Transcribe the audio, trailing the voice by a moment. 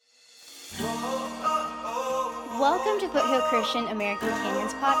Welcome to Foothill Christian American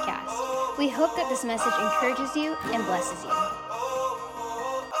Canyon's podcast. We hope that this message encourages you and blesses you.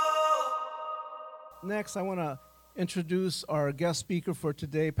 Next, I want to introduce our guest speaker for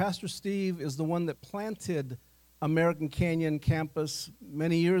today. Pastor Steve is the one that planted American Canyon campus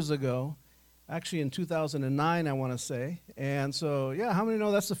many years ago, actually in 2009, I want to say. And so, how many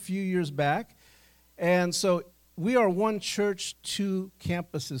know that's a few years back? And so we are one church, two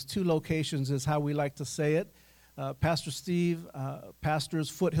campuses, two locations is how we like to say it. Pastor Steve pastors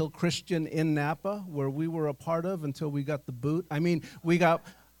Foothill Christian in Napa, where we were a part of until we got the boot. We got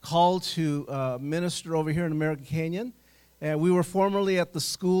called to minister over here in American Canyon. And we were formerly at the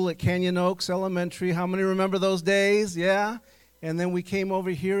school at Canyon Oaks Elementary. How many remember those days? Yeah. And then we came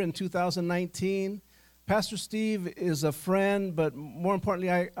over here in 2019. Pastor Steve is a friend, but more importantly,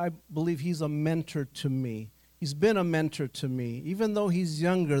 I believe he's a mentor to me. He's been a mentor to me. Even though he's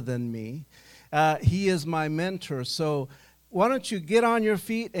younger than me, he is my mentor. So why don't you get on your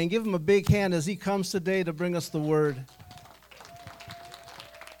feet and give him a big hand as he comes today to bring us the word.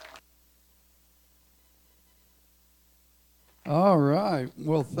 All right.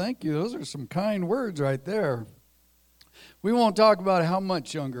 Well, thank you. Those are some kind words right there. We won't talk about how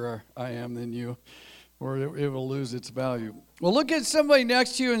much younger I am than you, or it will lose its value. Well, look at somebody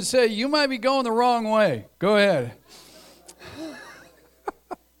next to you and say, you might be going the wrong way. Go ahead.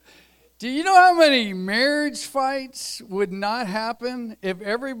 Do you know how many marriage fights would not happen if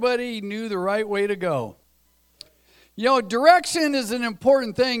everybody knew the right way to go? You know, direction is an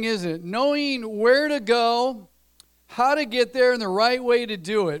important thing, isn't it? Knowing where to go, how to get there, and the right way to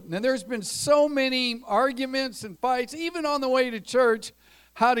do it. And there's been so many arguments and fights, even on the way to church,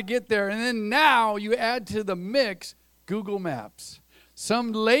 how to get there. And then now you add to the mix Google Maps.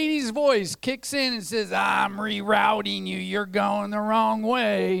 Some lady's voice kicks in and says, I'm rerouting you. You're going the wrong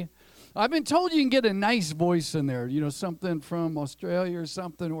way. I've been told you can get a nice voice in there, something from Australia or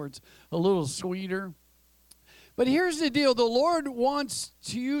something where it's a little sweeter. But here's the deal. The Lord wants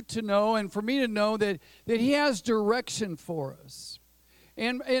you to know and for me to know that He has direction for us.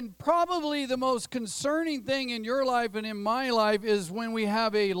 And probably the most concerning thing in your life and in my life is when we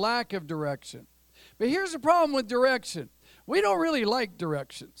have a lack of direction. But here's the problem with direction. We don't really like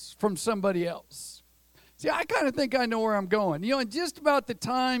directions from somebody else. See, I kind of think I know where I'm going. And just about the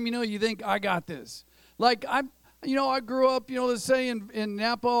time, you think, I got this. Like, I grew up, let's say in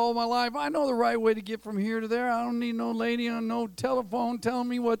Napa all my life. I know the right way to get from here to there. I don't need no lady on no telephone telling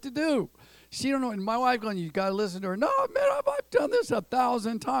me what to do. She don't know. And my wife going, you got to listen to her. No, man, I've done this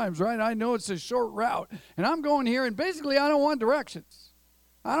 1,000 times, right? I know it's a short route. And I'm going here, and basically I don't want directions.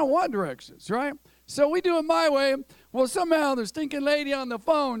 Right? So we do it my way. Well, somehow the stinking lady on the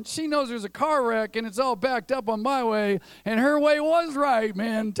phone, she knows there's a car wreck, and it's all backed up on my way. And her way was right,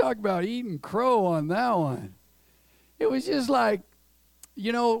 man. Talk about eating crow on that one. It was just like,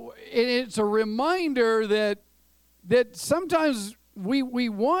 it's a reminder that sometimes we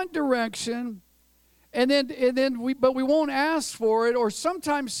want direction, but we won't ask for it, or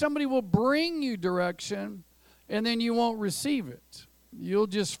sometimes somebody will bring you direction, and then you won't receive it. You'll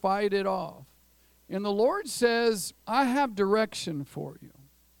just fight it off. And the Lord says, I have direction for you.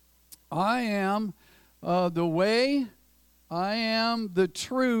 I am the way, I am the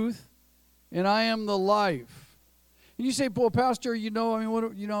truth, and I am the life. And you say, well, Pastor,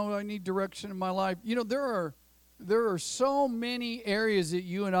 I need direction in my life. There are so many areas that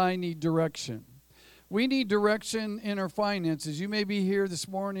you and I need direction. We need direction in our finances. You may be here this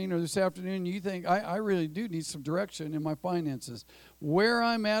morning or this afternoon, and you think, I really do need some direction in my finances. Where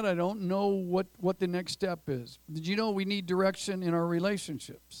I'm at, I don't know what the next step is. Did you know we need direction in our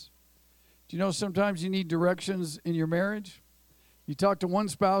relationships? Do you know sometimes you need directions in your marriage? You talk to one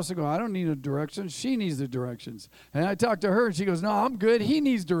spouse and go, I don't need a direction. She needs the directions. And I talk to her and she goes, no, I'm good. He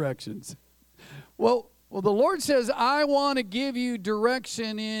needs directions. Well, the Lord says, I want to give you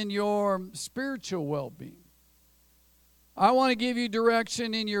direction in your spiritual well-being. I want to give you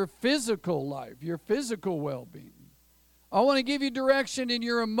direction in your physical life, your physical well-being. I want to give you direction in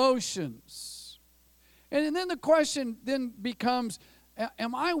your emotions. And then the question then becomes,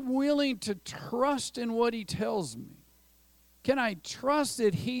 am I willing to trust in what He tells me? Can I trust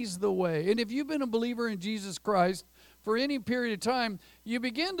that He's the way? And if you've been a believer in Jesus Christ for any period of time, you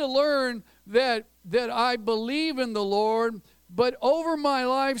begin to learn that I believe in the Lord, but over my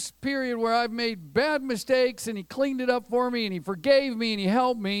life's period where I've made bad mistakes and He cleaned it up for me and He forgave me and He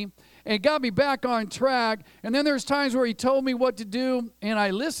helped me and got me back on track. And then there's times where He told me what to do and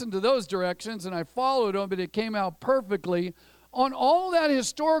I listened to those directions and I followed them, but it came out perfectly. On all that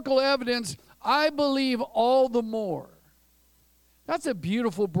historical evidence, I believe all the more That's a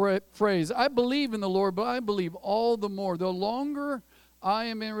beautiful phrase. I believe in the Lord, but I believe all the more. The longer I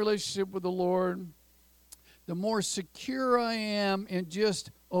am in relationship with the Lord, the more secure I am in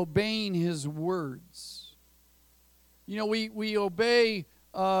just obeying His words. You know, we obey.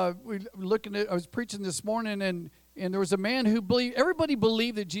 I was preaching this morning, and there was a man who believed. Everybody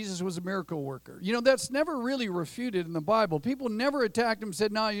believed that Jesus was a miracle worker. You know, that's never really refuted in the Bible. People never attacked him and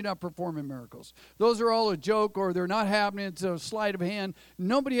said, "No, you're not performing miracles. Those are all a joke, or they're not happening. It's a sleight of hand."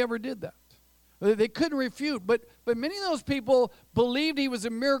 Nobody ever did that. They couldn't refute. But many of those people believed he was a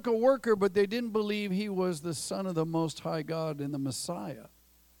miracle worker, but they didn't believe he was the Son of the Most High God and the Messiah.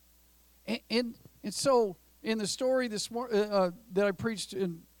 And so in the story this that I preached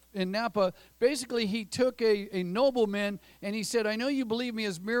in Napa, basically he took a nobleman and he said, "I know you believe me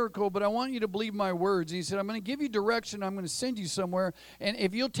as miracle, but I want you to believe my words." And he said, "I'm going to give you direction. I'm going to send you somewhere. And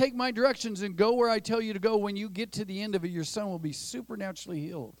if you'll take my directions and go where I tell you to go, when you get to the end of it, your son will be supernaturally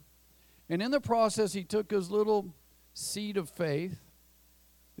healed." And in the process, he took his little seed of faith.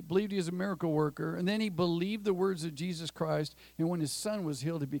 He believed he was a miracle worker. And then he believed the words of Jesus Christ. And when his son was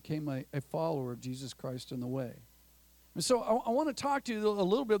healed, he became a follower of Jesus Christ in the way. And so I want to talk to you a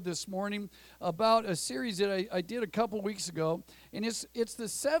little bit this morning about a series that I did a couple weeks ago. And it's the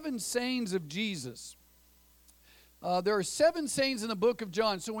 7 sayings of Jesus. There are 7 sayings in the book of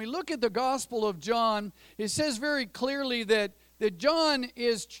John. So when we look at the Gospel of John, it says very clearly that John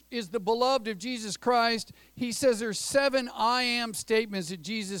is the beloved of Jesus Christ. He says there's 7 I am statements that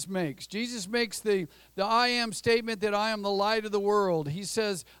Jesus makes. Jesus makes the I am statement that I am the light of the world. He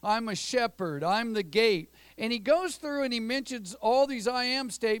says, I'm a shepherd, I'm the gate. And he goes through and he mentions all these I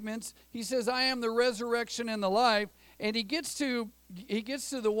am statements. He says, I am the resurrection and the life. And he gets to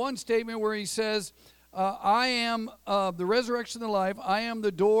the one statement where he says, I am the resurrection and the life. I am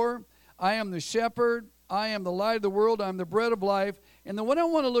the door. I am the shepherd. I am the light of the world. I am the bread of life. And the one I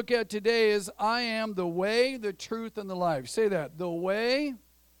want to look at today is I am the way, the truth, and the life. Say that. The way,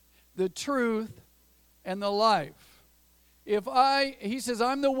 the truth, and the life. He says,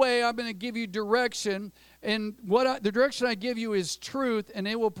 I'm the way. I'm going to give you direction. And the direction I give you is truth, and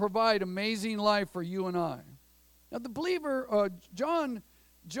it will provide amazing life for you and I. Now, the believer, John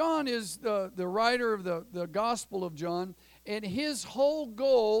is the writer of the Gospel of John, and his whole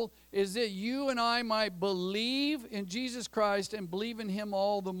goal is that you and I might believe in Jesus Christ and believe in Him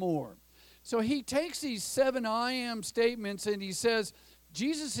all the more. So he takes these 7 I am statements and he says,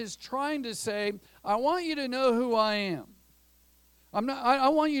 Jesus is trying to say, I want you to know who I am. I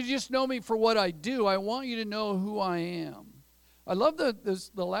want you to just know me for what I do. I want you to know who I am. I love the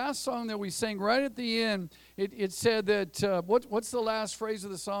last song that we sang right at the end. It said that, what's the last phrase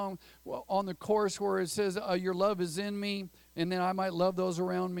of the song on the chorus where it says, your love is in me, and then I might love those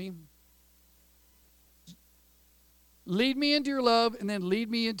around me? Lead me into your love, and then lead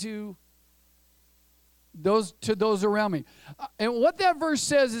me into those around me. And what that verse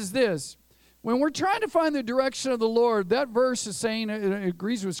says is this. When we're trying to find the direction of the Lord, that verse is saying, it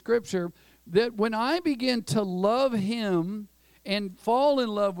agrees with Scripture, that when I begin to love Him and fall in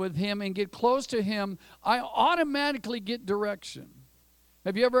love with Him and get close to Him, I automatically get direction.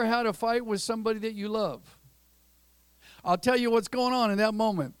 Have you ever had a fight with somebody that you love? I'll tell you what's going on in that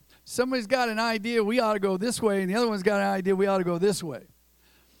moment. Somebody's got an idea we ought to go this way, and the other one's got an idea we ought to go this way.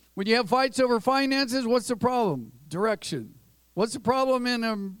 When you have fights over finances, what's the problem? Direction. What's the problem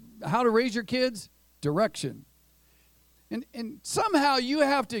in how to raise your kids? Direction. And somehow you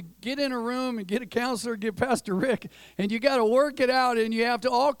have to get in a room and get a counselor, get Pastor Rick, and you got to work it out, and you have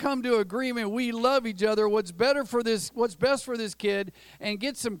to all come to agreement. We love each other. What's best for this kid, and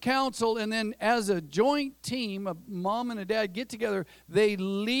get some counsel. And then as a joint team, a mom and a dad get together, they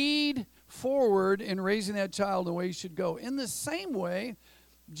lead forward in raising that child the way he should go. In the same way,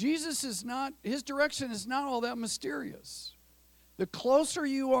 his direction is not all that mysterious. The closer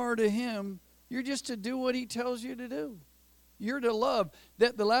you are to Him, you're just to do what He tells you to do. You're to love.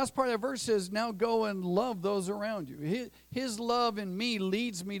 That the last part of that verse says, now go and love those around you. His love in me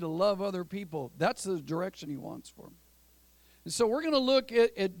leads me to love other people. That's the direction He wants for me. And so we're going to look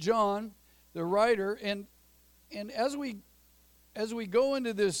at John, the writer, and as we go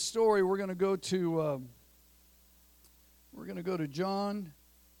into this story, we're going to go to John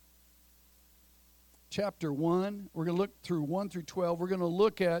chapter 1. We're going to look through 1 through 12. We're going to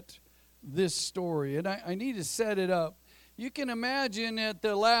look at this story, and I need to set it up. You can imagine at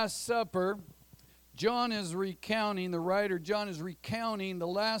the Last Supper, the writer John is recounting the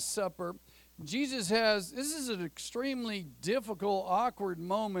Last Supper. This is an extremely difficult, awkward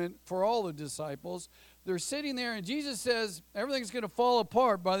moment for all the disciples. They're sitting there, and Jesus says everything's going to fall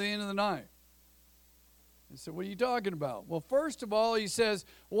apart by the end of the night. I said, what are you talking about? Well, first of all, he says,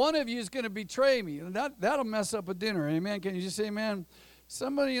 one of you is going to betray me. And that'll mess up a dinner. Amen. Can you just say, man,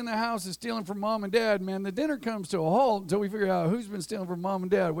 somebody in the house is stealing from mom and dad. Man, the dinner comes to a halt until we figure out who's been stealing from mom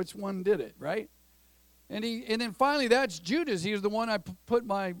and dad, which one did it, right? And then finally, that's Judas. He was the one I put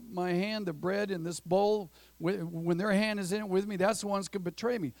my hand, the bread, in this bowl. When their hand is in it with me, that's the one that's going to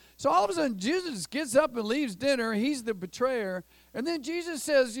betray me. So all of a sudden, Jesus gets up and leaves dinner. He's the betrayer. And then Jesus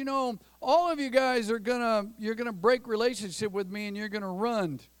says, all of you guys you're gonna break relationship with me, and you're going to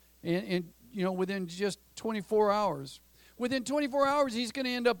run within just 24 hours. Within 24 hours, he's going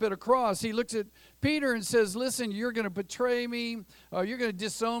to end up at a cross. He looks at Peter and says, listen, you're going to betray me. You're going to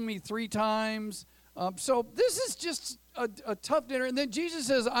disown me 3 times. So this is just a tough dinner. And then Jesus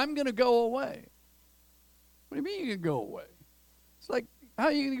says, I'm going to go away. What do you mean you can go away? It's like,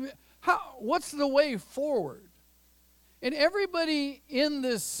 what's the way forward? And everybody in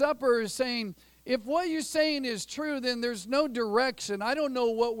this supper is saying, if what you're saying is true, then there's no direction. I don't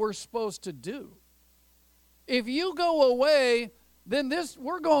know what we're supposed to do. If you go away, then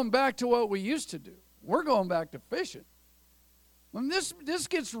we're going back to what we used to do. We're going back to fishing. And this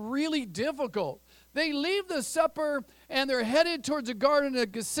gets really difficult. They leave the supper and they're headed towards the Garden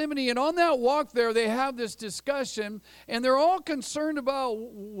of Gethsemane. And on that walk there, they have this discussion. And they're all concerned about,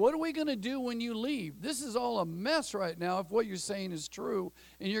 what are we going to do when you leave? This is all a mess right now if what you're saying is true.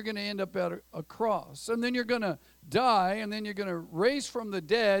 And you're going to end up at a cross. And then you're going to die. And then you're going to raise from the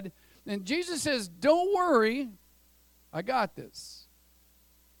dead. And Jesus says, don't worry. I got this.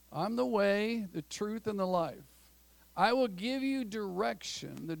 I'm the way, the truth, and the life. I will give you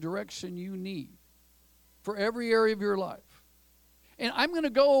direction, the direction you need for every area of your life. And I'm going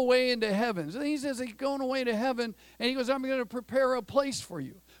to go away into heaven. So he says he's going away to heaven, and he goes, I'm going to prepare a place for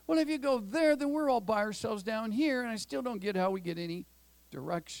you. Well, if you go there, then we're all by ourselves down here, and I still don't get how we get any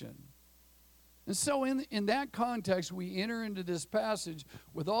direction. And so in that context, we enter into this passage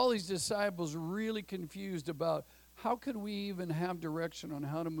with all these disciples really confused about how could we even have direction on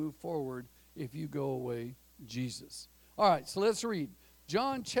how to move forward if you go away, Jesus. All right, so let's read.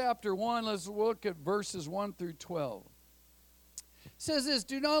 John chapter 1, let's look at verses 1 through 12. It says this,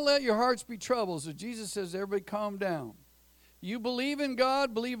 do not let your hearts be troubled. So Jesus says, everybody calm down. You believe in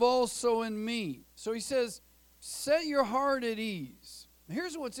God, believe also in me. So he says, set your heart at ease.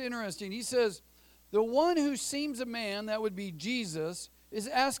 Here's what's interesting. He says, the one who seems a man, that would be Jesus, is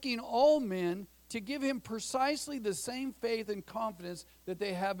asking all men to give him precisely the same faith and confidence that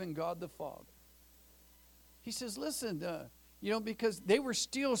they have in God the Father. He says, listen, because they were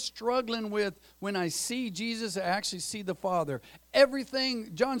still struggling with, when I see Jesus, I actually see the Father.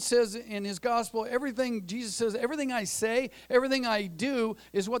 Everything, John says in his gospel, everything Jesus says, everything I say, everything I do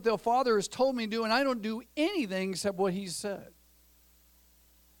is what the Father has told me to do, and I don't do anything except what he said.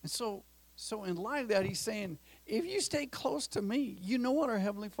 And so in light of that, he's saying, if you stay close to me, you know what our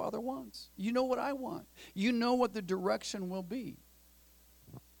Heavenly Father wants. You know what I want. You know what the direction will be.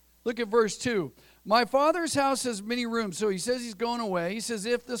 Look at verse 2. My Father's house has many rooms. So he says he's going away. He says,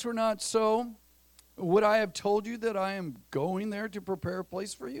 if this were not so, would I have told you that I am going there to prepare a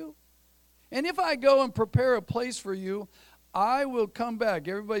place for you? And if I go and prepare a place for you, I will come back.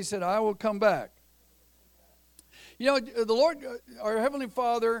 Everybody said, I will come back. The Lord, our Heavenly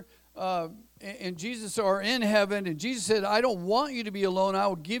Father, and Jesus are in heaven, and Jesus said, I don't want you to be alone. I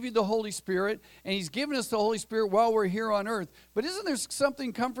will give you the Holy Spirit, and he's given us the Holy Spirit while we're here on earth. But isn't there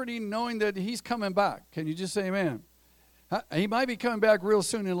something comforting knowing that he's coming back? Can you just say amen? He might be coming back real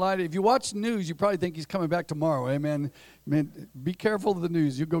soon in light. If you watch the news, you probably think he's coming back tomorrow. Amen. Man, be careful of the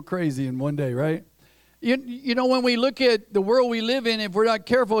news. You'll go crazy in one day, right? When we look at the world we live in, if we're not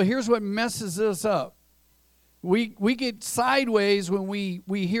careful, here's what messes us up. We get sideways when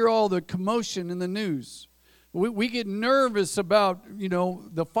we hear all the commotion in the news. We get nervous about,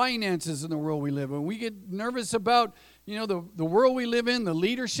 the finances in the world we live in. We get nervous about, the world we live in, the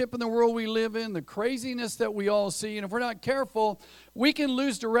leadership in the world we live in, the craziness that we all see. And if we're not careful, we can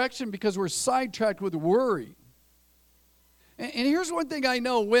lose direction because we're sidetracked with worry. And here's one thing I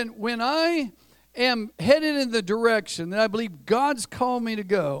know. When I am headed in the direction that I believe God's called me to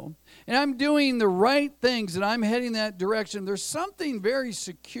go, and I'm doing the right things and I'm heading that direction, there's something very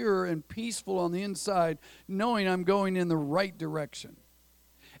secure and peaceful on the inside knowing I'm going in the right direction.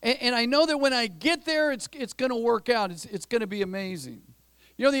 And I know that when I get there, it's going to work out. It's going to be amazing.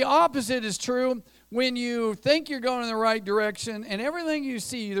 The opposite is true. When you think you're going in the right direction and everything you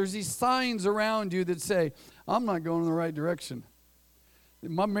see, there's these signs around you that say, I'm not going in the right direction.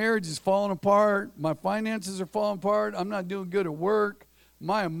 My marriage is falling apart. My finances are falling apart. I'm not doing good at work.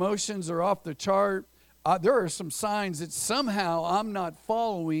 My emotions are off the chart. There are some signs that somehow I'm not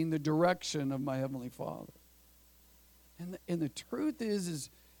following the direction of my Heavenly Father. And the truth is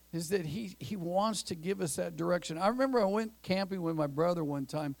that he wants to give us that direction. I remember I went camping with my brother one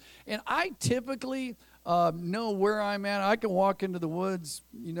time, and I typically know where I'm at. I can walk into the woods,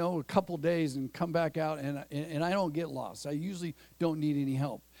 a couple days and come back out, and I don't get lost. I usually don't need any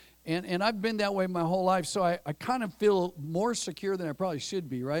help. And I've been that way my whole life, so I kind of feel more secure than I probably should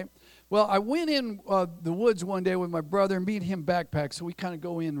be, right? Well, I went in the woods one day with my brother, and me and him backpack, so we kind of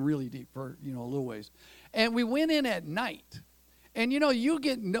go in really deep for, a little ways. And we went in at night. And, you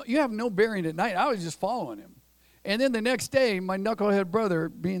have no bearing at night. I was just following him. And then the next day, my knucklehead brother,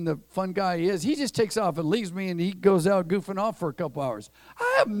 being the fun guy he is, he just takes off and leaves me, and he goes out goofing off for a couple hours.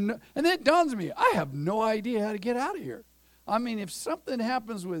 And then it dawns on me, I have no idea how to get out of here. I mean, if something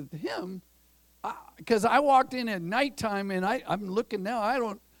happens with him, because I walked in at nighttime, and I'm looking now,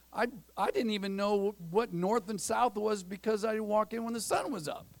 I didn't even know what north and south was because I walked in when the sun was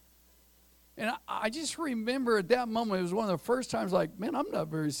up. And I just remember at that moment, it was one of the first times like, man, I'm not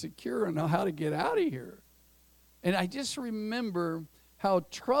very secure on how to get out of here. And I just remember how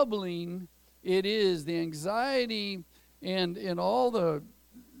troubling it is, the anxiety and all the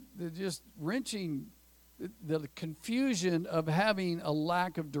just wrenching, the confusion of having a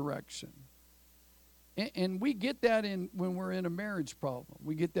lack of direction. And we get that when we're in a marriage problem.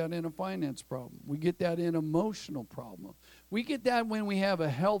 We get that in a finance problem. We get that in an emotional problem. We get that when we have a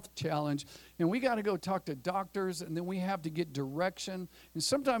health challenge, and we got to go talk to doctors, and then we have to get direction. And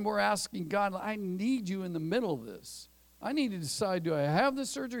sometimes we're asking God, I need you in the middle of this. I need to decide, do I have this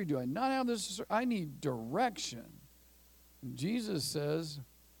surgery? Do I not have this surgery? I need direction. And Jesus says,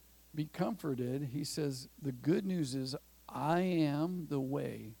 be comforted. He says, the good news is I am the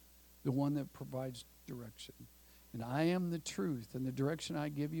way, the one that provides direction. And I am the truth, and the direction I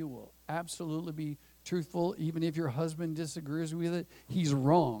give you will absolutely be truthful. Even if your husband disagrees with it, he's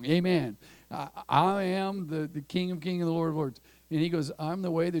wrong. Amen. I am the King of Kings and the Lord of Lords. And he goes, I'm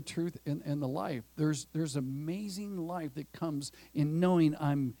the way, the truth, and the life. There's amazing life that comes in knowing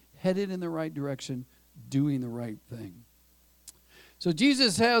I'm headed in the right direction, doing the right thing. So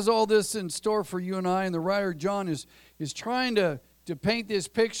Jesus has all this in store for you and I, and the writer John is trying to paint this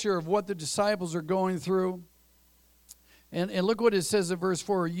picture of what the disciples are going through. And look what it says in verse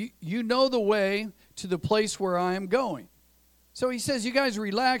 4. You know the way to the place where I am going. So he says, you guys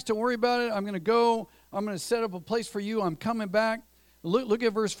relax, don't worry about it. I'm going to go. I'm going to set up a place for you. I'm coming back. Look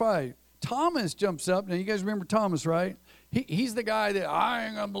at verse 5. Thomas jumps up. Now, you guys remember Thomas, right? He's the guy that, I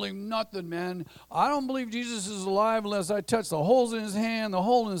ain't going to believe nothing, man. I don't believe Jesus is alive unless I touch the holes in his hand, the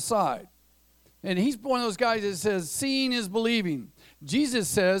hole in his side. And he's one of those guys that says, seeing is believing. Jesus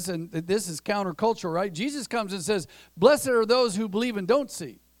says, and this is countercultural, right? Jesus comes and says, blessed are those who believe and don't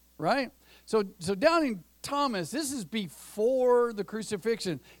see, right? So down in Thomas, this is before the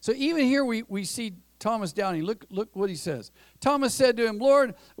crucifixion. So even here we see Thomas Downey. Look what he says. Thomas said to him,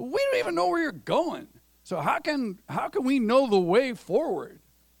 Lord, we don't even know where you're going. So how can we know the way forward?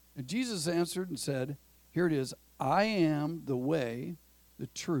 And Jesus answered and said, here it is, I am the way, the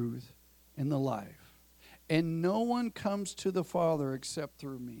truth, and the life. And no one comes to the Father except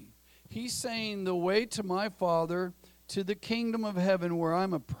through me. He's saying the way to my Father, to the kingdom of heaven where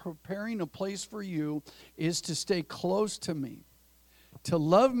I'm preparing a place for you, is to stay close to me. To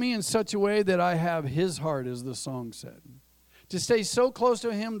love me in such a way that I have his heart, as the song said. To stay so close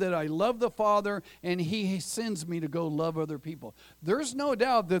to him that I love the Father and he sends me to go love other people. There's no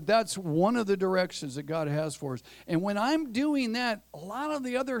doubt that that's one of the directions that God has for us. And when I'm doing that, a lot of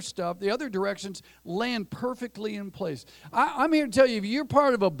the other stuff, the other directions, land perfectly in place. I'm here to tell you, if you're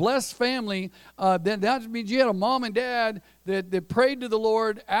part of a blessed family, then that means you had a mom and dad that prayed to the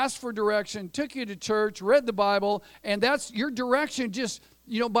Lord, asked for direction, took you to church, read the Bible, and that's your direction. Just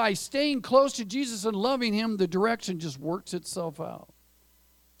by staying close to Jesus and loving him, the direction just works itself out.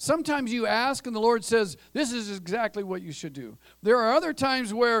 Sometimes you ask and the Lord says, this is exactly what you should do. There are other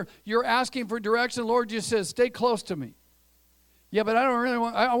times where you're asking for direction. The Lord just says, stay close to me. Yeah, but I don't really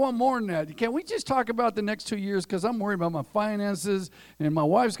want, I want more than that. Can we just talk about the next 2 years? Because I'm worried about my finances, and my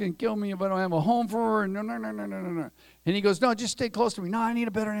wife's going to kill me if I don't have a home for her. No. And he goes, no, just stay close to me. No, I need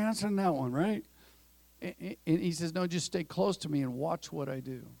a better answer than that one, right? And he says, no, just stay close to me and watch what I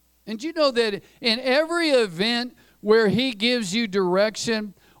do. And you know that in every event where he gives you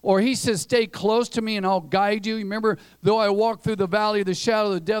direction, or he says, stay close to me and I'll guide you. Remember, though I walk through the valley of the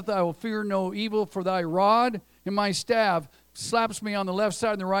shadow of death, I will fear no evil, for thy rod and my staff slaps me on the left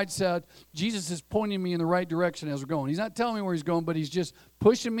side and the right side. Jesus is pointing me in the right direction as we're going. He's not telling me where he's going, but he's just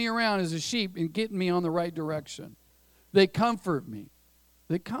pushing me around as a sheep and getting me on the right direction. They comfort me.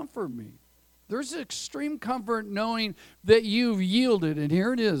 They comfort me. There's extreme comfort knowing that you've yielded. And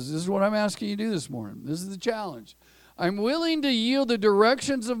here it is. This is what I'm asking you to do this morning. This is the challenge. I'm willing to yield the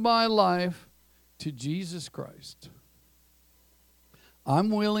directions of my life to Jesus Christ.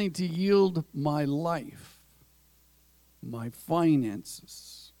 I'm willing to yield my life, my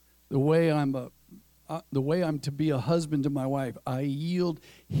finances, the way I'm to be a husband to my wife. I yield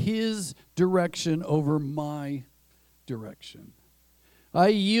His direction over my direction. I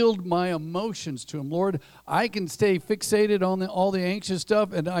yield my emotions to Him. Lord, I can stay fixated on all the anxious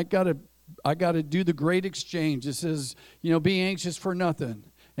stuff, and I gotta do the great exchange. It says, be anxious for nothing.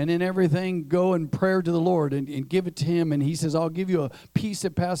 And in everything, go in prayer to the Lord and give it to Him. And He says, I'll give you a peace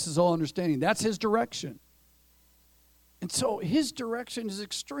that passes all understanding. That's His direction. And so His direction is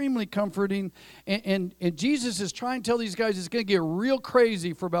extremely comforting. And Jesus is trying to tell these guys it's going to get real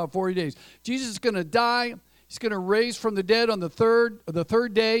crazy for about 40 days. Jesus is going to die. He's going to raise from the dead on the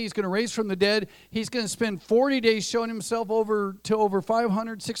third day. He's going to raise from the dead. He's going to spend 40 days showing Himself to over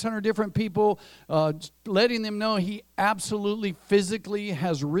 500, 600 different people, letting them know He absolutely physically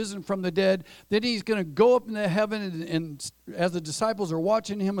has risen from the dead. Then He's going to go up into heaven, and as the disciples are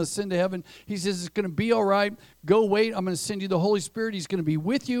watching Him ascend to heaven, He says, it's going to be all right. Go wait. I'm going to send you the Holy Spirit. He's going to be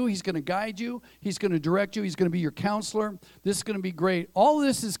with you. He's going to guide you. He's going to direct you. He's going to be your counselor. This is going to be great. All of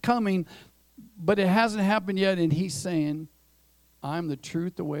this is coming, but it hasn't happened yet, and He's saying, I'm the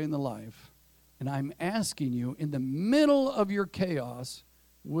truth, the way, and the life. And I'm asking you, in the middle of your chaos,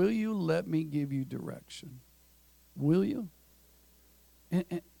 will you let me give you direction? Will you? And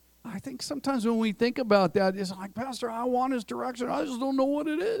I think sometimes when we think about that, it's like, Pastor, I want His direction. I just don't know what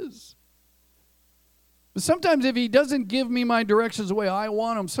it is. But sometimes if He doesn't give me my directions the way I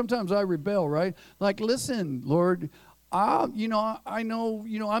want them, sometimes I rebel, right? Like, listen, Lord, I know,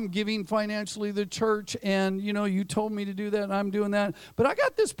 I'm giving financially to the church, and, you told me to do that, and I'm doing that. But I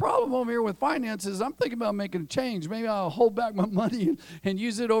got this problem over here with finances. I'm thinking about making a change. Maybe I'll hold back my money and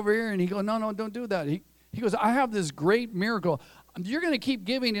use it over here. And He goes, no, don't do that. He goes, I have this great miracle. You're going to keep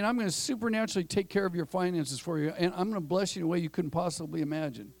giving, and I'm going to supernaturally take care of your finances for you, and I'm going to bless you in a way you couldn't possibly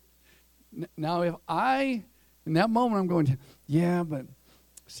imagine. Now, in that moment, I'm going, yeah, but...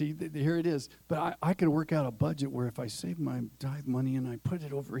 See, here it is. But I could work out a budget where if I save my tithe money and I put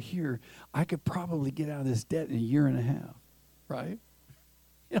it over here, I could probably get out of this debt in a year and a half, right?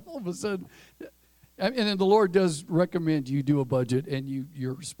 And all of a sudden, and then the Lord does recommend you do a budget and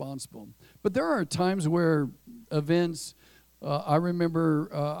you're responsible. But there are times where events, I remember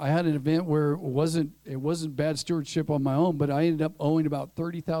I had an event where it wasn't bad stewardship on my own, but I ended up owing about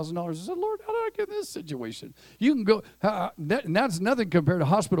 $30,000. I said, Lord, how did I get in this situation? You can go, and that's nothing compared to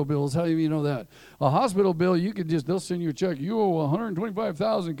hospital bills. How do you know that? A hospital bill, they'll send you a check. You owe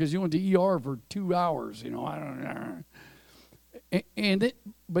 $125,000 because you went to ER for 2 hours. I don't know.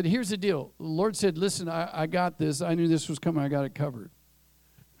 But here's the deal. The Lord said, listen, I got this. I knew this was coming. I got it covered.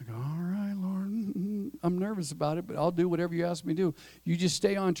 I go, all right, Lord. I'm nervous about it, but I'll do whatever you ask me to do. You just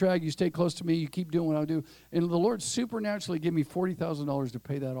stay on track. You stay close to me. You keep doing what I do. And the Lord supernaturally gave me $40,000 to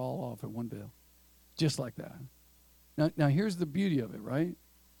pay that all off at one bill. Just like that. Now here's the beauty of it, right?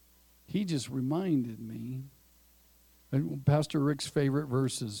 He just reminded me. Pastor Rick's favorite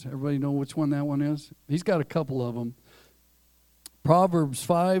verses. Everybody know which one that one is? He's got a couple of them. Proverbs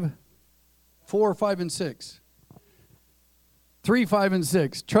 4, 5, and 6. 3, 5, and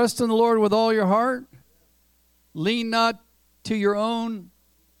 6. Trust in the Lord with all your heart. Lean not to your own.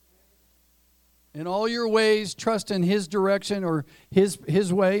 In all your ways, trust in His direction or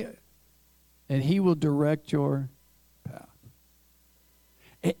His way, and He will direct your path.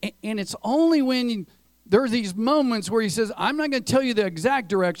 And it's only when there are these moments where He says, I'm not going to tell you the exact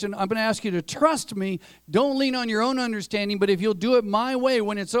direction. I'm going to ask you to trust me. Don't lean on your own understanding, but if you'll do it my way,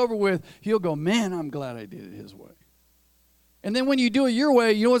 when it's over with, you'll go, man, I'm glad I did it His way. And then when you do it your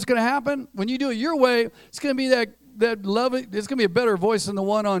way, you know what's going to happen? When you do it your way, it's going to be that love. It's going to be a better voice than the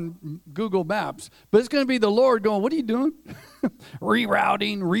one on Google Maps. But it's going to be the Lord going, what are you doing?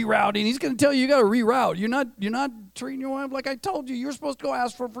 Rerouting. He's going to tell you got to reroute. You're not treating your wife like I told you. You're supposed to go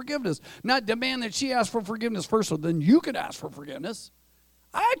ask for forgiveness. Not demand that she ask for forgiveness first so then you could ask for forgiveness.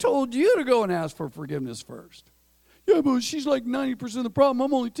 I told you to go and ask for forgiveness first. Yeah, but she's like 90% of the problem.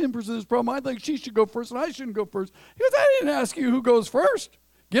 I'm only 10% of this problem. I think she should go first, and I shouldn't go first. He goes, I didn't ask you who goes first.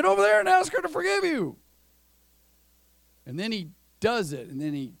 Get over there and ask her to forgive you. And then He does it, and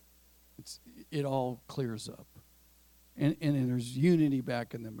then it all clears up. And then there's unity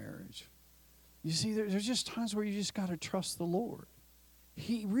back in the marriage. You see, there's just times where you just got to trust the Lord.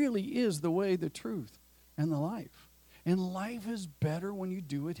 He really is the way, the truth, and the life. And life is better when you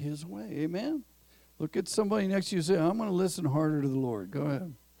do it His way. Amen? Look at somebody next to you and say, I'm going to listen harder to the Lord. Go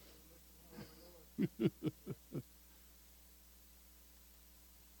ahead.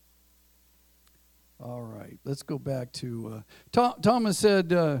 All right, let's go back to Thomas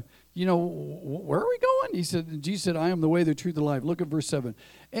said, where are we going? He said, Jesus said, I am the way, the truth, and the life. Look at verse 7.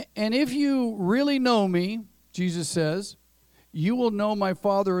 And if you really know me, Jesus says, you will know my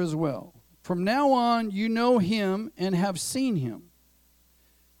Father as well. From now on, you know him and have seen him.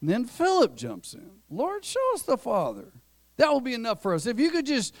 And then Philip jumps in. Lord, show us the Father. That will be enough for us. If you could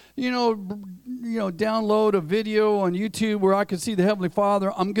just, download a video on YouTube where I could see the Heavenly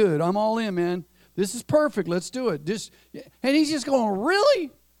Father, I'm good. I'm all in, man. This is perfect. Let's do it. And he's just going, really?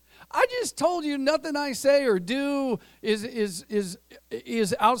 I just told you nothing I say or do is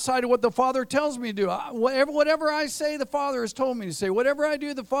outside of what the Father tells me to do. Whatever I say, the Father has told me to say. Whatever I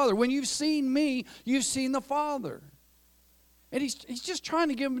do, the Father. When you've seen me, you've seen the Father. And he's just trying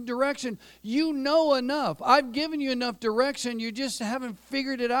to give him direction. You know enough. I've given you enough direction. You just haven't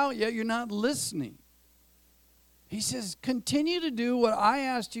figured it out yet. You're not listening. He says, continue to do what I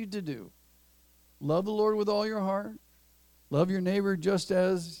asked you to do. Love the Lord with all your heart. Love your neighbor just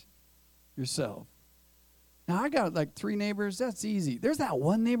as yourself. Now, I got like 3 neighbors. That's easy. There's that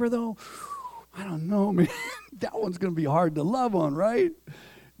one neighbor, though. I don't know, man. That one's going to be hard to love on, right?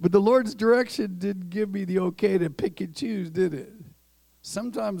 But the Lord's direction didn't give me the okay to pick and choose, did it?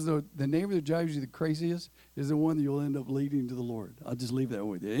 Sometimes the neighbor that drives you the craziest is the one that you'll end up leading to the Lord. I'll just leave that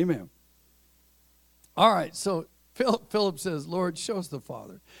with you. Amen. All right, so Philip says, Lord, show us the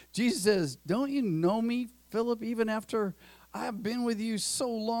Father. Jesus says, don't you know me, Philip, even after I have been with you so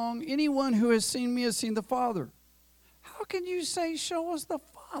long? Anyone who has seen me has seen the Father. How can you say, show us the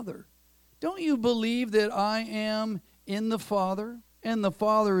Father? Don't you believe that I am in the Father and the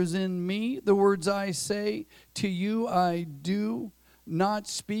Father is in me? The words I say to you I do not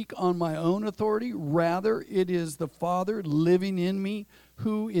speak on my own authority. Rather, it is the Father living in me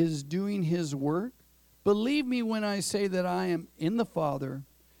who is doing his work. Believe me when I say that I am in the Father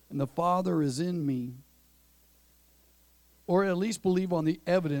and the Father is in me. Or at least believe on the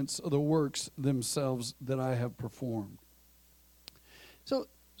evidence of the works themselves that I have performed.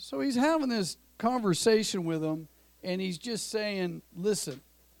 So he's having this conversation with them, and he's just saying, listen,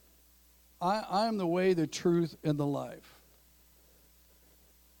 I am the way, the truth, and the life.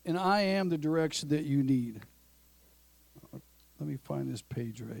 And I am the direction that you need. Let me find this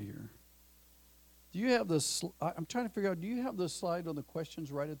page right here. Do you have this? I'm trying to figure out, do you have the slide on the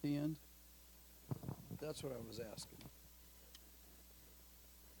questions right at the end? That's what I was asking.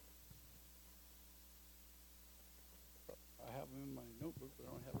 I have them in my notebook, but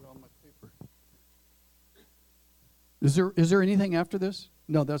I don't have it on my paper. Is there anything after this?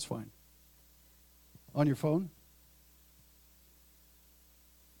 No, that's fine. On your phone?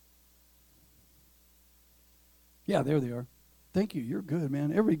 Yeah, there they are. Thank you. You're good,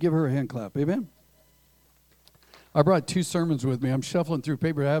 man. Everybody give her a hand clap. Amen. I brought 2 sermons with me. I'm shuffling through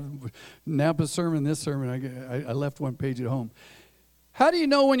paper. I have Napa's sermon, this sermon. I left one page at home. How do you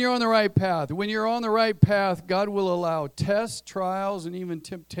know when you're on the right path? When you're on the right path, God will allow tests, trials, and even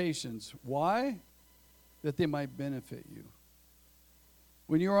temptations. Why? That they might benefit you.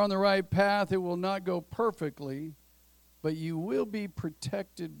 When you're on the right path, it will not go perfectly, but you will be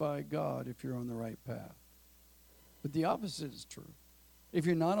protected by God if you're on the right path. But the opposite is true. If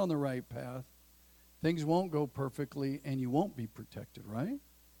you're not on the right path, things won't go perfectly and you won't be protected, right?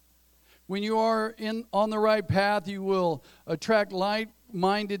 When you are on the right path, you will attract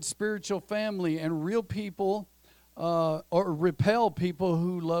like-minded spiritual family and real people or repel people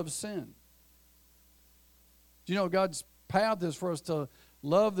who love sin. You know, God's path is for us to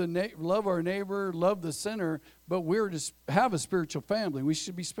love our neighbor, love the sinner, but we're to have a spiritual family. We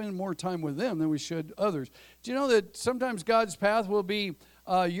should be spending more time with them than we should others. Do you know that sometimes God's path will be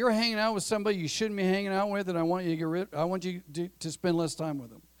you're hanging out with somebody you shouldn't be hanging out with, and I want you to spend less time with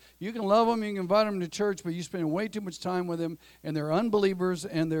them. You can love them, you can invite them to church, but you spend way too much time with them, and they're unbelievers,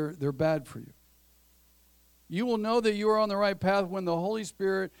 and they're bad for you. You will know that you are on the right path when the Holy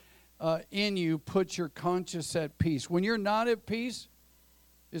Spirit in you puts your conscience at peace. When you're not at peace,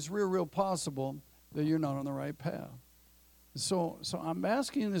 it's real possible that you're not on the right path. So I'm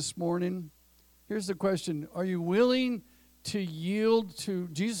asking this morning, here's the question. Are you willing to yield to,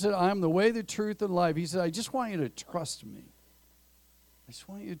 Jesus said, I am the way, the truth, and life. He said, I just want you to trust me. I just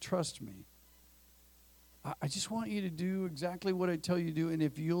want you to trust me. I just want you to do exactly what I tell you to do, and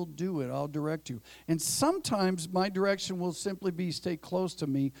if you'll do it, I'll direct you. And sometimes my direction will simply be stay close to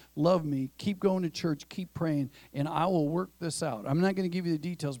me, love me, keep going to church, keep praying, and I will work this out. I'm not going to give you the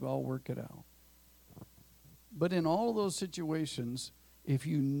details, but I'll work it out. But in all of those situations, if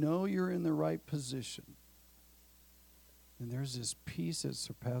you know you're in the right position, then there's this peace that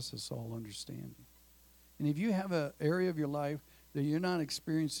surpasses all understanding. And if you have an area of your life that you're not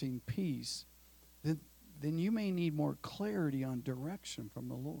experiencing peace, then you may need more clarity on direction from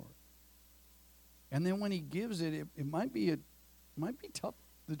the Lord. And then when he gives it, it might be tough.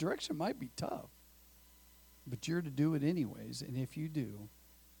 The direction might be tough. But you're to do it anyways. And if you do,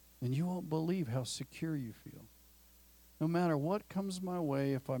 then you won't believe how secure you feel. No matter what comes my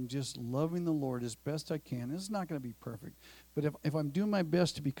way, if I'm just loving the Lord as best I can, it's not going to be perfect. But if I'm doing my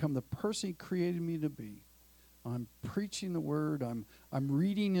best to become the person he created me to be, I'm preaching the word, I'm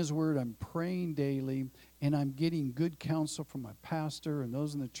reading his word, I'm praying daily, and I'm getting good counsel from my pastor and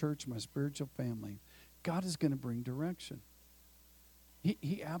those in the church, my spiritual family, God is going to bring direction.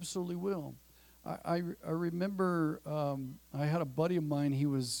 He absolutely will. I remember I had a buddy of mine, he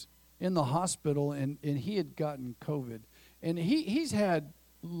was in the hospital, and he had gotten COVID. And he's had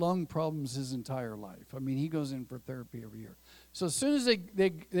lung problems his entire life. I mean, he goes in for therapy every year. So as soon as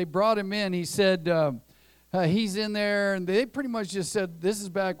they brought him in, he said, he's in there, and they pretty much just said, this is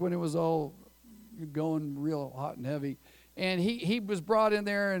back when it was all going real hot and heavy. And he was brought in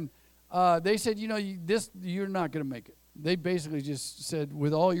there, and they said, you're not going to make it. They basically just said,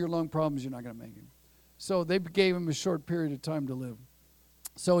 with all your lung problems, you're not going to make it. So they gave him a short period of time to live.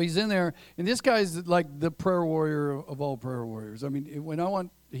 So he's in there, and this guy's like the prayer warrior of all prayer warriors. I mean, when I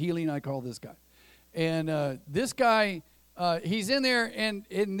want healing, I call this guy. And this guy, he's in there, and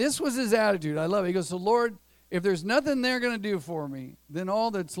this was his attitude. I love it. He goes, so Lord, if there's nothing they're going to do for me, then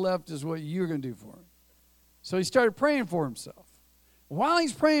all that's left is what you're going to do for me. So he started praying for himself. While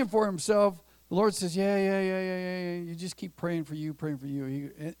he's praying for himself, the Lord says, yeah. You just keep praying for you.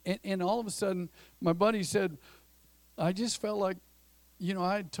 And all of a sudden, my buddy said, I just felt like,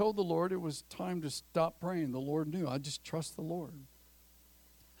 I had told the Lord it was time to stop praying. The Lord knew. I just trust the Lord.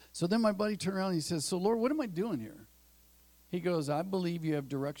 So then my buddy turned around and he says, so Lord, what am I doing here? He goes, I believe you have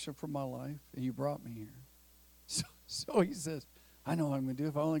direction for my life, and you brought me here. So he says, I know what I'm going to do.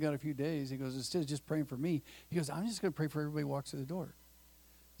 If I only got a few days, he goes, instead of just praying for me, he goes, I'm just going to pray for everybody who walks through the door.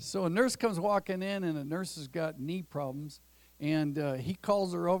 So a nurse comes walking in, and the nurse has got knee problems, and he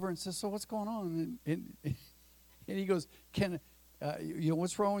calls her over and says, so what's going on? And he goes,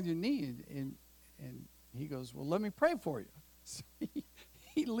 what's wrong with your knee? And he goes, well, let me pray for you. So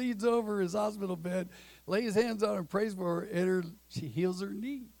he leads over his hospital bed, lays hands on her, prays for her, and she heals her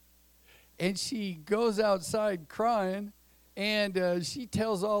knee. And she goes outside crying, and she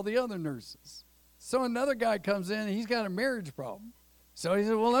tells all the other nurses. So another guy comes in, and he's got a marriage problem. So he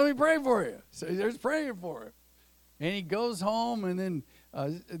said, well, let me pray for you. So he starts praying for him. And he goes home, and then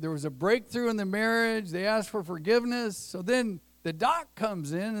there was a breakthrough in the marriage. They asked for forgiveness. So then the doc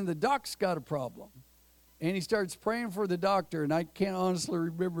comes in, and the doc's got a problem. And he starts praying for the doctor, and I can't honestly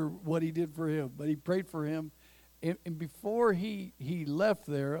remember what he did for him, but he prayed for him. And before he left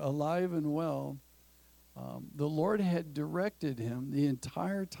there, alive and well, the Lord had directed him the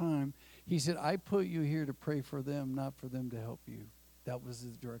entire time. He said, I put you here to pray for them, not for them to help you. That was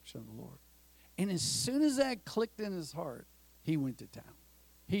the direction of the Lord. And as soon as that clicked in his heart, he went to town.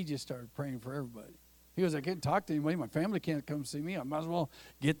 He just started praying for everybody. He goes, I can't talk to anybody. My family can't come see me. I might as well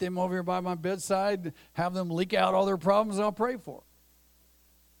get them over here by my bedside, have them leak out all their problems, and I'll pray for them.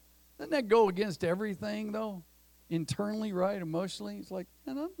 Doesn't that go against everything, though? Internally, right? Emotionally? It's like,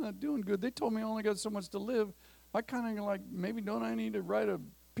 man, I'm not doing good. They told me I only got so much to live. I kind of like, maybe don't I need to write a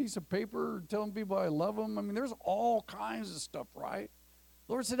piece of paper telling people I love them? I mean, there's all kinds of stuff, right?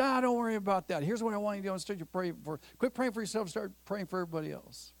 The Lord said, don't worry about that. Here's what I want you to do. Instead, you pray for. Quit praying for yourself. Start praying for everybody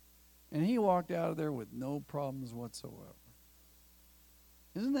else. And he walked out of there with no problems whatsoever.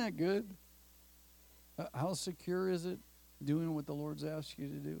 Isn't that good? How secure is it doing what the Lord's asked you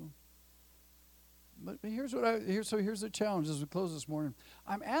to do? But here's the challenge as we close this morning.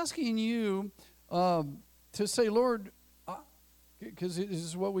 I'm asking you to say, Lord, because this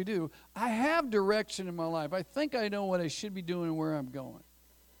is what we do. I have direction in my life. I think I know what I should be doing and where I'm going.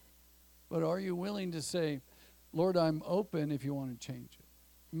 But are you willing to say, Lord, I'm open if you want to change it?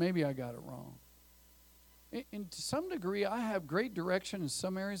 Maybe I got it wrong. And to some degree, I have great direction in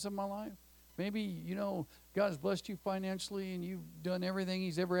some areas of my life. Maybe, God has blessed you financially and you've done everything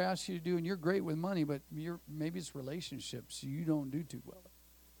he's ever asked you to do and you're great with money, but maybe it's relationships you don't do too well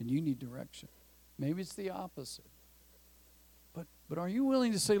and you need direction. Maybe it's the opposite. But are you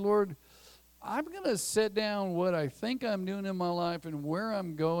willing to say, Lord, I'm going to set down what I think I'm doing in my life and where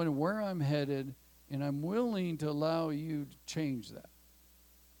I'm going and where I'm headed, and I'm willing to allow you to change that,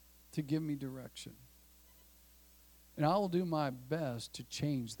 to give me direction. And I will do my best to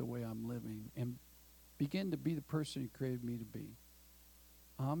change the way I'm living and begin to be the person you created me to be.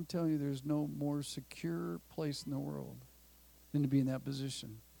 I'm telling you, there's no more secure place in the world than to be in that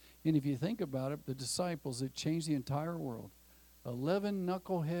position. And if you think about it, the disciples that changed the entire world 11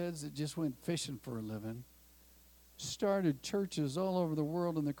 knuckleheads that just went fishing for a living started churches all over the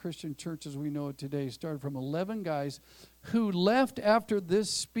world, and the Christian churches we know it today started from 11 guys who left after this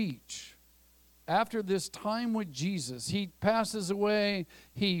speech, after this time with Jesus. He passes away,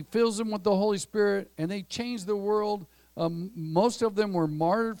 he fills them with the Holy Spirit, and they changed the world. Most of them were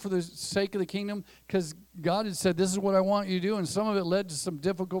martyred for the sake of the kingdom because God had said, this is what I want you to do, and some of it led to some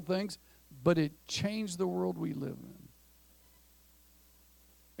difficult things, but it changed the world we live in.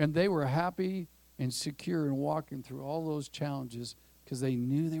 And they were happy and secure in walking through all those challenges because they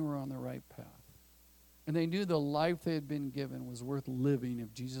knew they were on the right path. And they knew the life they had been given was worth living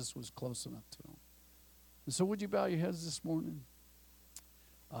if Jesus was close enough to them. And so would you bow your heads this morning?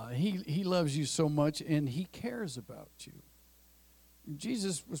 He loves you so much, and he cares about you.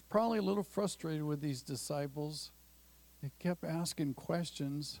 Jesus was probably a little frustrated with these disciples. They kept asking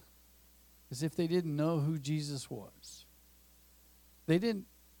questions as if they didn't know who Jesus was. They didn't.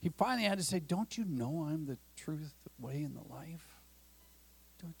 He finally had to say, don't you know I'm the truth, the way, and the life?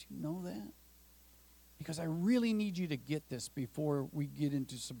 Don't you know that? Because I really need you to get this before we get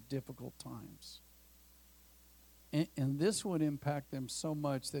into some difficult times. And this would impact them so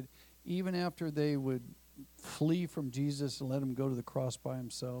much that even after they would flee from Jesus and let him go to the cross by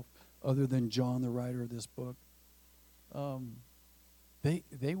himself, other than John, the writer of this book,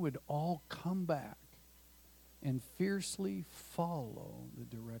 they would all come back and fiercely follow the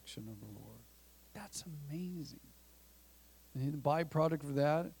direction of the Lord. That's amazing. And the byproduct of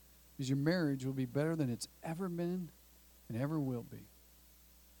that is your marriage will be better than it's ever been and ever will be.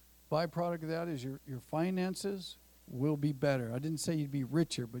 Byproduct of that is your finances will be better. I didn't say you'd be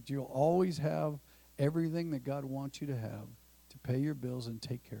richer, but you'll always have everything that God wants you to have to pay your bills and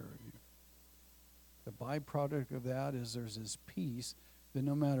take care of you. The byproduct of that is there's this peace that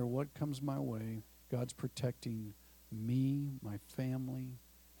no matter what comes my way, God's protecting me, my family,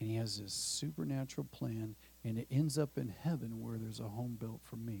 and he has this supernatural plan, and it ends up in heaven where there's a home built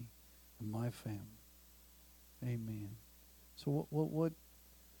for me and my family. Amen. So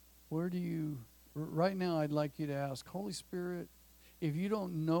where do you, right now I'd like you to ask, Holy Spirit, if you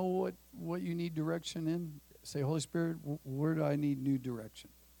don't know what you need direction in, say, Holy Spirit, where do I need new direction?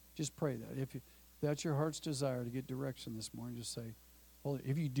 Just pray that. If that's your heart's desire to get direction this morning, just say,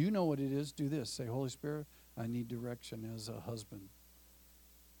 if you do know what it is, do this. Say, Holy Spirit, I need direction as a husband.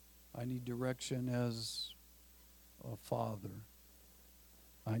 I need direction as a father.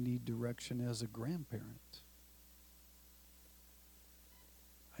 I need direction as a grandparent.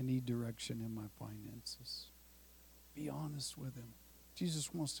 I need direction in my finances. Be honest with him.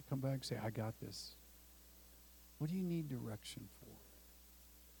 Jesus wants to come back and say, I got this. What do you need direction for?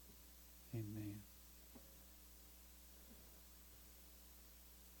 Amen.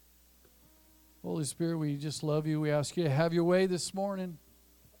 Holy Spirit, we just love you. We ask you to have your way this morning.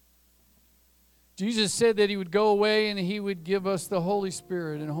 Jesus said that he would go away and he would give us the Holy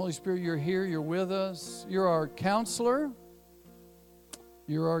Spirit. And Holy Spirit, you're here. You're with us. You're our counselor.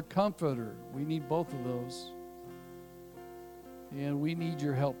 You're our comforter. We need both of those. And we need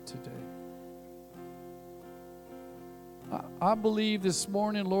your help today. I believe this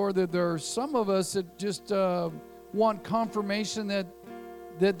morning, Lord, that there are some of us that just want confirmation that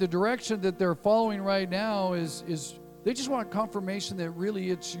the direction that they're following right now is they just want confirmation that really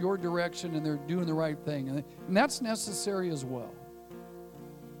it's your direction and they're doing the right thing. And that's necessary as well.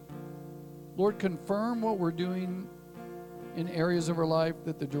 Lord, confirm what we're doing in areas of our life,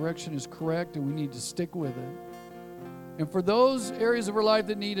 that the direction is correct and we need to stick with it. And for those areas of our life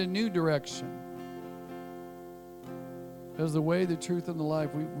that need a new direction, as the way, the truth, and the life,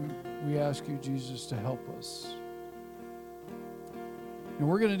 we ask you, Jesus, to help us. And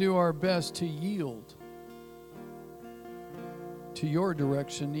we're going to do our best to yield to your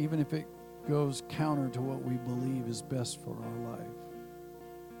direction, even if it goes counter to what we believe is best for our life.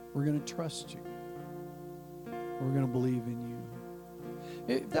 We're going to trust you. We're going to believe in you.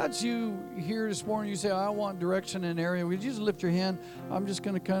 If that's you here this morning, you say, I want direction in an area, would you just lift your hand? I'm just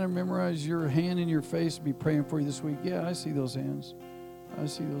going to kind of memorize your hand in your face and be praying for you this week. Yeah, I see those hands. I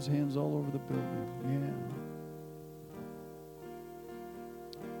see those hands all over the building. Yeah.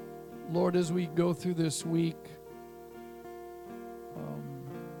 Lord, as we go through this week,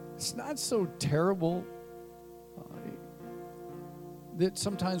 it's not so terrible that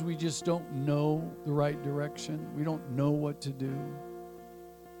sometimes we just don't know the right direction. We don't know what to do.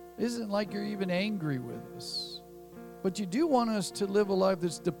 It isn't like you're even angry with us. But you do want us to live a life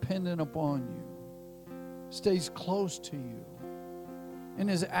that's dependent upon you, stays close to you, and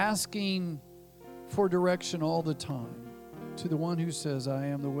is asking for direction all the time to the one who says, I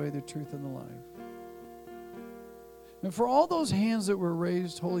am the way, the truth, and the life. And for all those hands that were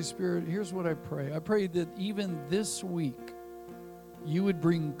raised, Holy Spirit, here's what I pray. I pray that even this week, you would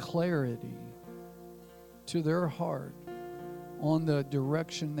bring clarity to their heart on the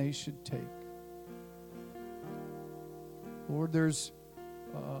direction they should take. Lord, there's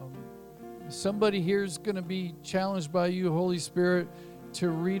somebody here is going to be challenged by you, Holy Spirit, to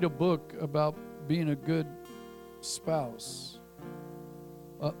read a book about being a good spouse.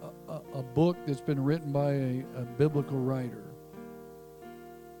 A book that's been written by a biblical writer.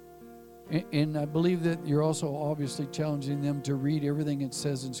 And I believe that you're also obviously challenging them to read everything it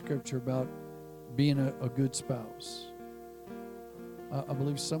says in Scripture about being a good spouse. I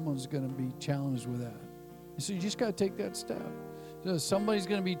believe someone's going to be challenged with that. And so you just got to take that step. So somebody's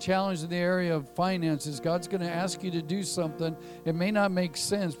going to be challenged in the area of finances. God's going to ask you to do something. It may not make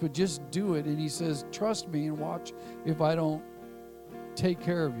sense, but just do it. And he says, trust me and watch if I don't take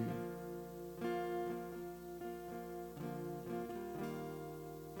care of you.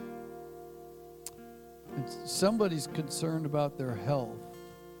 And somebody's concerned about their health.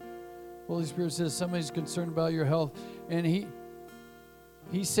 Holy Spirit says somebody's concerned about your health. And he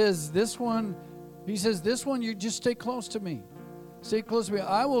says this one, you just stay close to me. Stay close to me.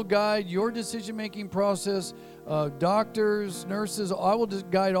 I will guide your decision-making process. Doctors, nurses, I will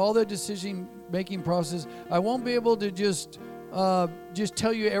guide all the decision-making process. I won't be able to just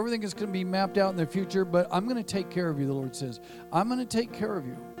tell you everything is going to be mapped out in the future, but I'm going to take care of you, the Lord says. I'm going to take care of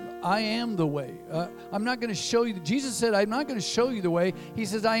you. I am the way. I'm not going to show you. Jesus said, I'm not going to show you the way. He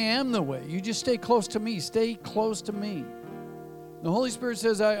says, I am the way. You just stay close to me. Stay close to me. The Holy Spirit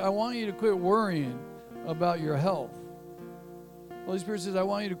says, I want you to quit worrying about your health. Holy Spirit says, I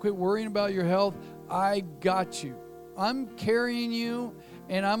want you to quit worrying about your health. I got you. I'm carrying you,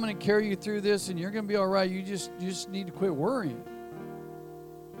 and I'm going to carry you through this, and you're going to be all right. You just need to quit worrying.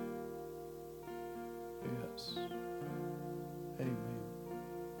 Yes. Amen.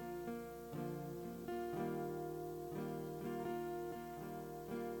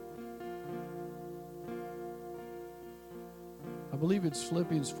 I believe it's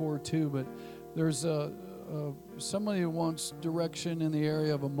Philippians 4:2, but there's somebody who wants direction in the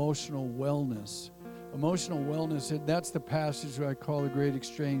area of emotional wellness. Emotional wellness, that's the passage I call the Great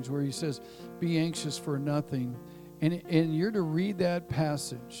Exchange, where he says, be anxious for nothing. And you're to read that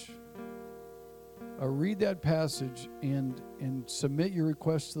passage. Read that passage and submit your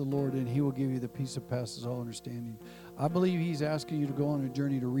request to the Lord, and he will give you the peace that passes all understanding. I believe he's asking you to go on a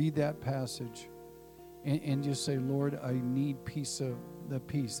journey to read that passage and just say, Lord, I need the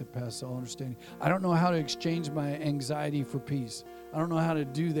peace that passes all understanding. I don't know how to exchange my anxiety for peace. I don't know how to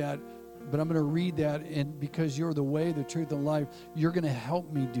do that, but I'm going to read that, and because you're the way, the truth, and life, you're going to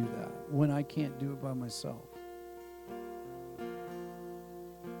help me do that when I can't do it by myself.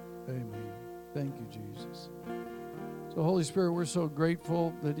 Amen. Thank you, Jesus. So, Holy Spirit, we're so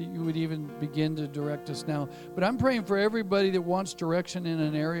grateful that you would even begin to direct us now. But I'm praying for everybody that wants direction in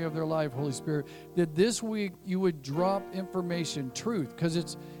an area of their life, Holy Spirit, that this week you would drop information, truth, because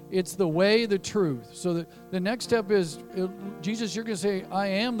it's the way, the truth. So that the next step is, Jesus, you're going to say, I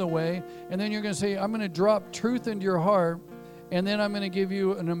am the way, and then you're going to say, I'm going to drop truth into your heart, and then I'm going to give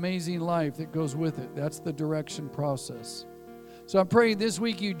you an amazing life that goes with it. That's the direction process. So I'm praying this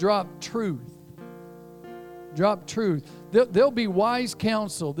week you drop truth. Drop truth. There'll be wise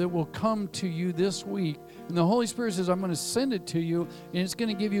counsel that will come to you this week. And the Holy Spirit says, I'm going to send it to you, and it's going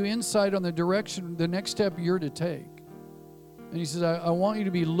to give you insight on the direction, the next step you're to take. And he says, I want you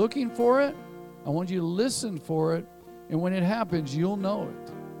to be looking for it. I want you to listen for it. And when it happens, you'll know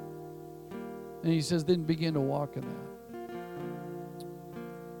it. And he says, then begin to walk in that.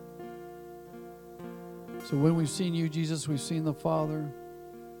 So when we've seen you, Jesus, we've seen the Father.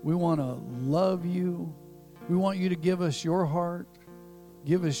 We want to love you. We want you to give us your heart,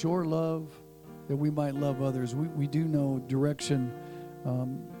 give us your love, that we might love others. We do know direction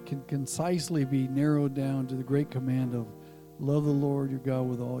can concisely be narrowed down to the great command of love the Lord your God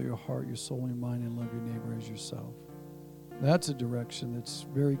with all your heart, your soul, and mind, and love your neighbor as yourself. That's a direction that's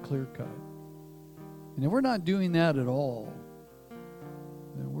very clear-cut. And if we're not doing that at all,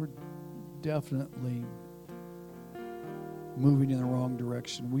 then we're definitely moving in the wrong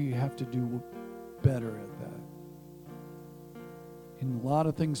direction. We have to do better at that. And a lot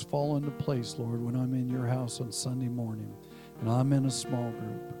of things fall into place, Lord, when I'm in your house on Sunday morning and I'm in a small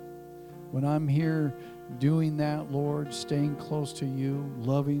group. When I'm here doing that, Lord, staying close to you,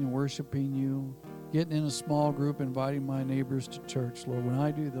 loving and worshiping you, getting in a small group, inviting my neighbors to church, Lord, when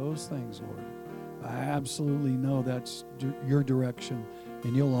I do those things, Lord, I absolutely know that's your direction,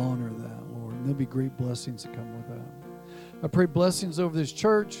 and you'll honor that, Lord. And there'll be great blessings that come with that. I pray blessings over this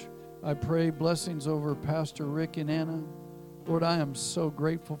church. I pray blessings over Pastor Rick and Anna. Lord, I am so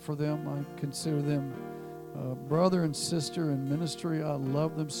grateful for them. I consider them brother and sister in ministry. I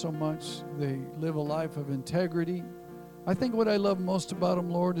love them so much. They live a life of integrity. I think what I love most about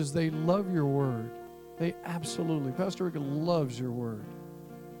them, Lord, is they love your word. They absolutely, Pastor Rick loves your word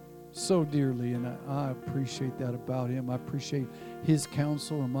so dearly, and I appreciate that about him. I appreciate his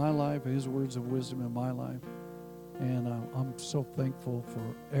counsel in my life, his words of wisdom in my life. And I'm so thankful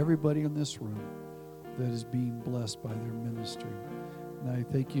for everybody in this room that is being blessed by their ministry. And I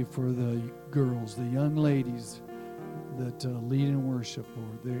thank you for the girls, the young ladies that lead in worship,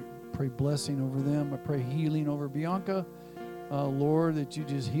 Lord. They pray blessing over them. I pray healing over Bianca. Lord, that you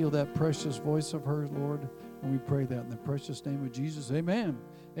just heal that precious voice of hers, Lord. And we pray that in the precious name of Jesus. Amen.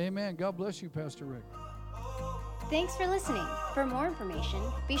 Amen. God bless you, Pastor Rick. Thanks for listening. For more information,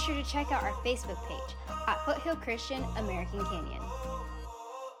 be sure to check out our Facebook page at Foothill Christian American Canyon.